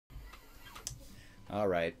All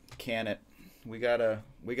right, can it? We gotta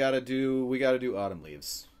do autumn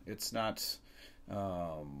leaves. It's not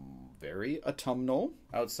very autumnal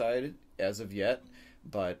outside as of yet,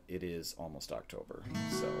 but it is almost October,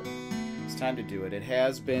 so it's time to do it. It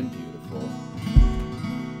has been beautiful.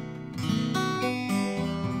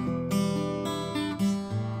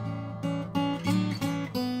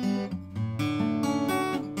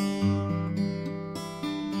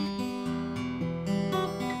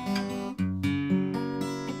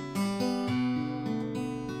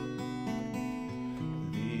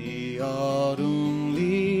 Autumn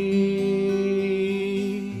leaves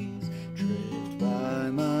drift by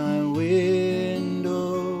my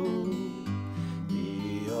window.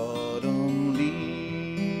 The autumn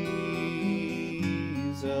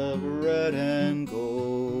leaves of red and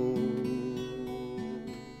gold.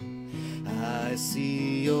 I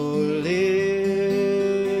see your lips,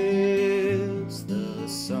 the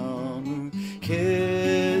summer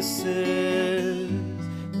kisses,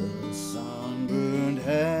 the sunburned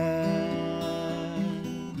hands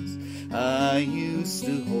I used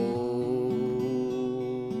to hold.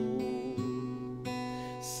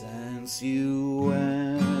 Since you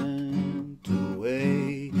went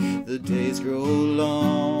away, the days grow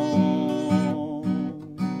long,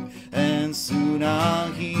 and soon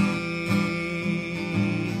I'll hear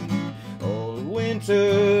old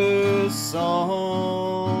winter's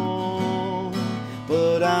song.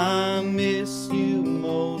 But I miss you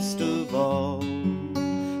most of all,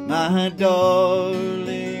 my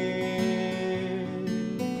darling,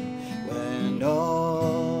 when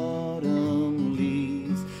autumn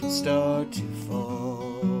leaves start to fall.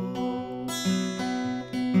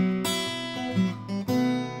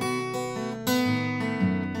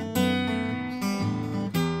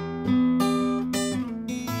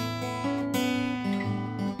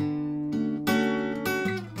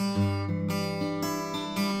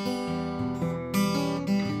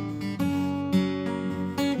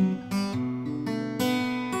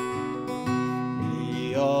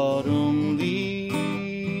 The autumn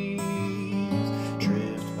leaves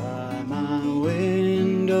drift by my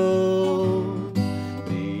window.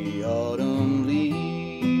 The autumn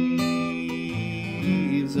leaves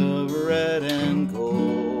of red and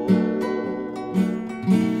gold.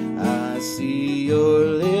 I see your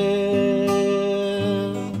lips,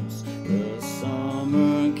 the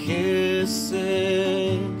summer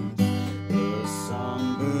kisses, the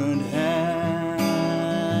sunburned hands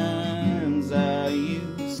I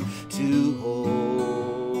used to hold.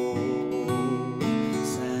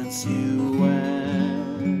 Since you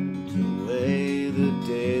went away, the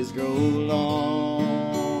days grow long,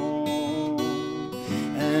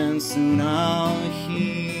 and soon I'll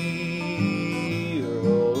hear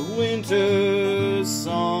old winter's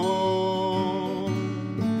song.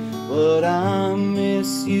 But I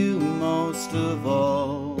miss you most of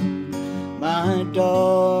all, my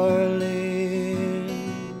darling,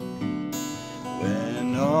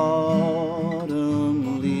 when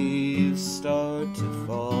autumn leaves start to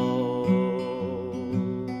fall.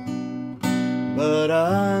 But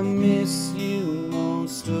I miss you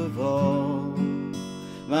most of all,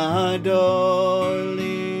 my darling,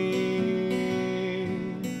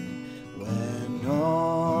 when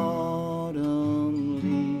autumn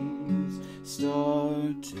leaves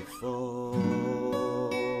start to fall.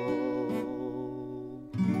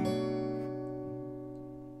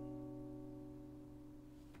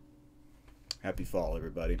 Happy fall,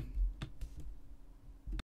 everybody.